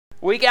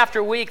Week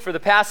after week, for the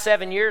past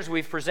 7 years,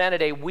 we've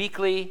presented a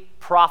weekly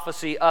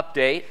prophecy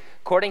update.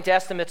 According to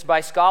estimates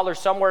by scholars,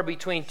 somewhere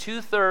between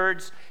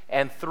 2/3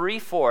 and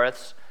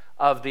 3/4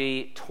 of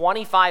the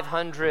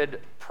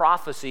 2,500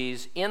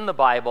 prophecies in the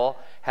Bible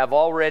have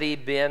already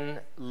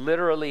been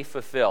literally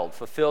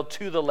fulfilled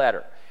to the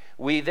letter.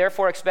 We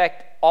therefore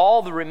expect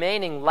all the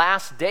remaining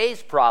last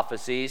days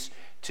prophecies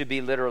to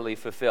be literally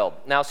fulfilled.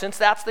 Now, since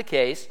that's the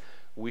case,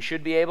 we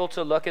should be able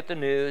to look at the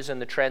news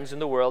and the trends in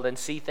the world and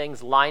see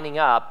things lining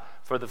up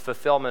for the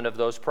fulfillment of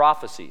those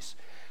prophecies.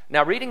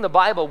 Now, reading the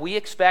Bible, we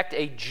expect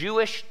a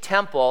Jewish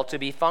temple to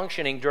be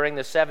functioning during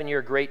the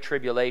 7-year Great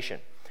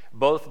Tribulation.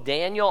 Both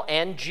Daniel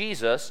and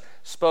Jesus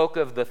spoke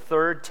of the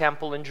third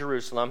temple in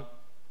Jerusalem.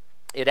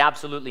 It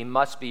absolutely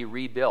must be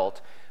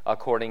rebuilt,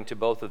 according to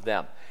both of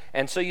them.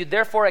 And so you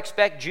therefore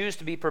expect Jews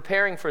to be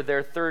preparing for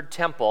their third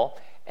temple,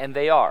 and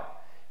they are.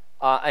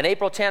 An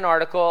April 10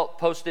 article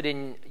posted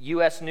in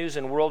U.S. News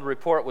and World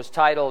Report was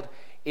titled,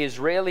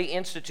 "Israeli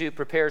Institute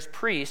Prepares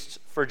Priests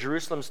for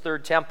Jerusalem's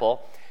Third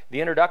Temple." The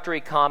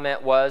introductory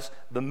comment was,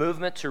 "The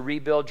movement to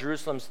rebuild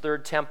Jerusalem's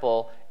third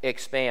temple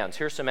expands."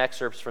 Here's some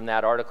excerpts from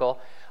that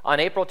article. On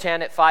April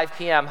 10 at 5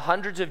 p.m.,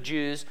 hundreds of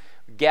Jews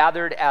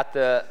gathered at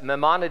the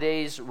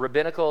Maimonides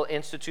Rabbinical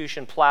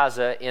Institution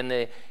Plaza in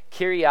the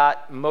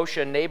Kiryat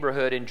Moshe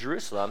neighborhood in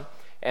Jerusalem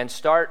and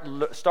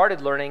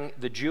started learning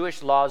the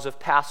Jewish laws of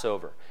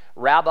Passover.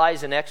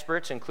 Rabbis and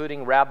experts,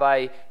 including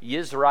Rabbi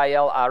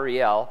Yisrael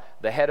Ariel,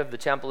 the head of the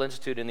Temple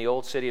Institute in the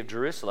Old City of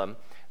Jerusalem,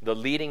 the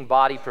leading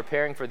body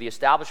preparing for the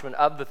establishment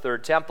of the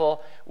third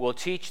temple, will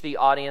teach the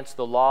audience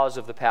the laws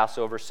of the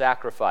Passover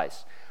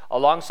sacrifice.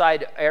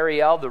 Alongside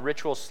Ariel, the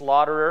ritual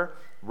slaughterer,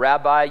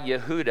 Rabbi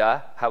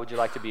Yehuda, how would you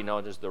like to be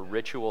known as the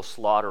ritual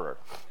slaughterer?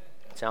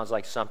 It sounds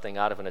like something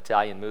out of an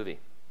Italian movie.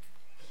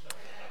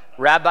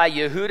 Rabbi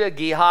Yehuda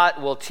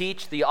Gihat will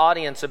teach the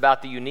audience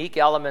about the unique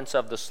elements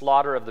of the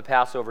slaughter of the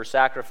Passover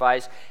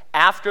sacrifice.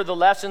 After the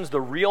lessons,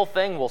 the real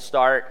thing will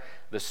start,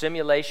 the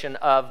simulation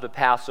of the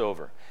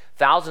Passover.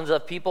 Thousands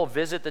of people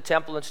visit the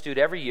Temple Institute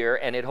every year,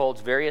 and it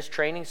holds various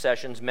training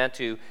sessions meant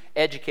to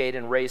educate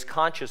and raise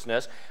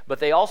consciousness, but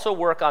they also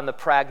work on the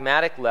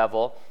pragmatic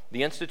level.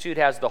 The Institute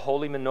has the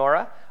Holy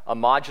Menorah, a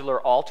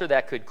modular altar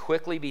that could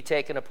quickly be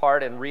taken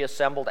apart and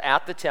reassembled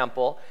at the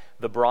temple,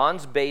 the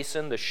bronze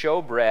basin, the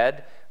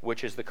showbread,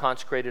 which is the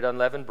consecrated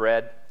unleavened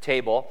bread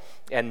table,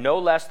 and no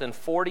less than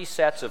 40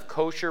 sets of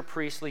kosher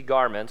priestly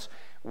garments,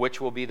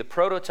 which will be the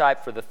prototype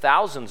for the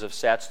thousands of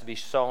sets to be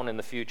sewn in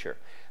the future.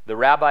 The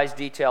rabbis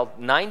detailed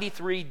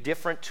 93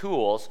 different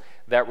tools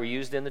that were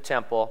used in the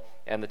temple,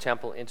 and the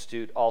Temple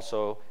Institute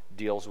also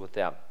deals with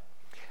them.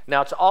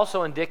 Now, it's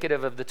also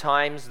indicative of the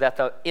times that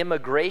the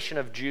immigration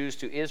of Jews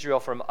to Israel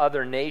from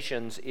other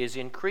nations is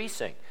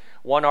increasing.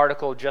 One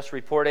article just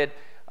reported,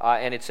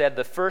 and it said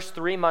the first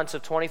 3 months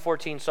of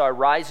 2014 saw a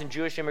rise in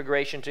Jewish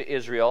immigration to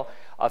Israel,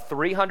 a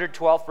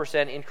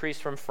 312%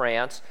 increase from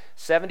France,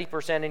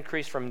 70%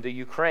 increase from the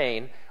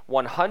Ukraine,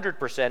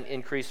 100%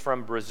 increase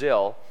from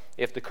Brazil.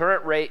 If the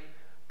current rate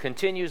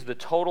continues, the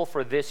total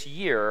for this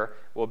year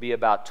will be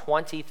about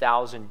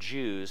 20,000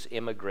 Jews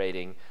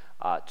immigrating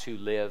to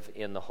live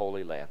in the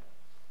Holy Land.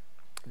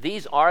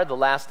 These are the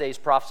last days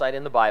prophesied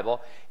in the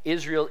Bible.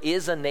 Israel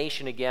is a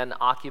nation again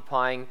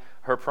occupying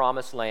her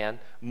promised land.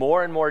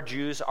 More and more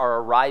Jews are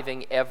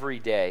arriving every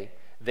day.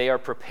 They are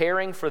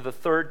preparing for the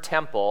third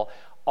temple.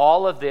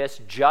 All of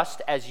this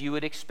just as you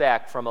would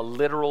expect from a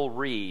literal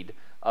read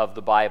of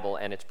the Bible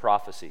and its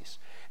prophecies.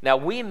 Now,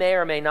 we may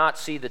or may not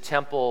see the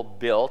temple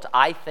built.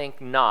 I think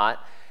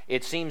not.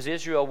 It seems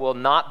Israel will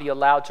not be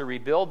allowed to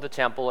rebuild the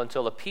temple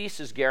until a peace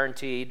is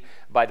guaranteed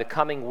by the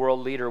coming world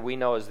leader we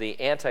know as the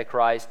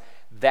Antichrist.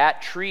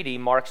 That treaty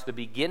marks the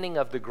beginning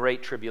of the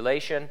Great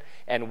Tribulation,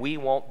 and we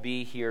won't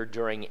be here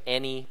during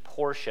any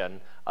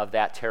portion of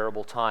that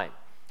terrible time.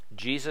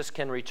 Jesus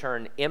can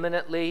return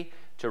imminently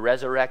to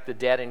resurrect the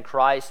dead in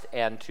Christ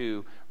and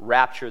to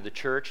rapture the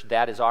church.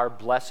 That is our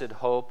blessed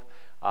hope,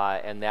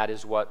 and that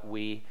is what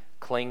we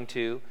cling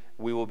to.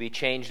 We will be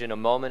changed in a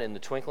moment, in the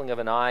twinkling of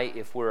an eye,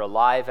 if we're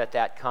alive at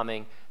that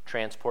coming,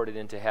 transported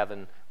into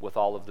heaven with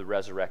all of the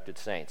resurrected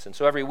saints. And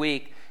so every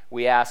week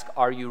we ask,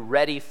 are you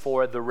ready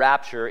for the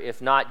rapture?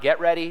 If not,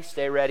 get ready,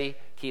 stay ready,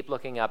 keep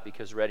looking up,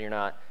 because ready or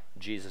not,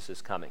 Jesus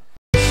is coming.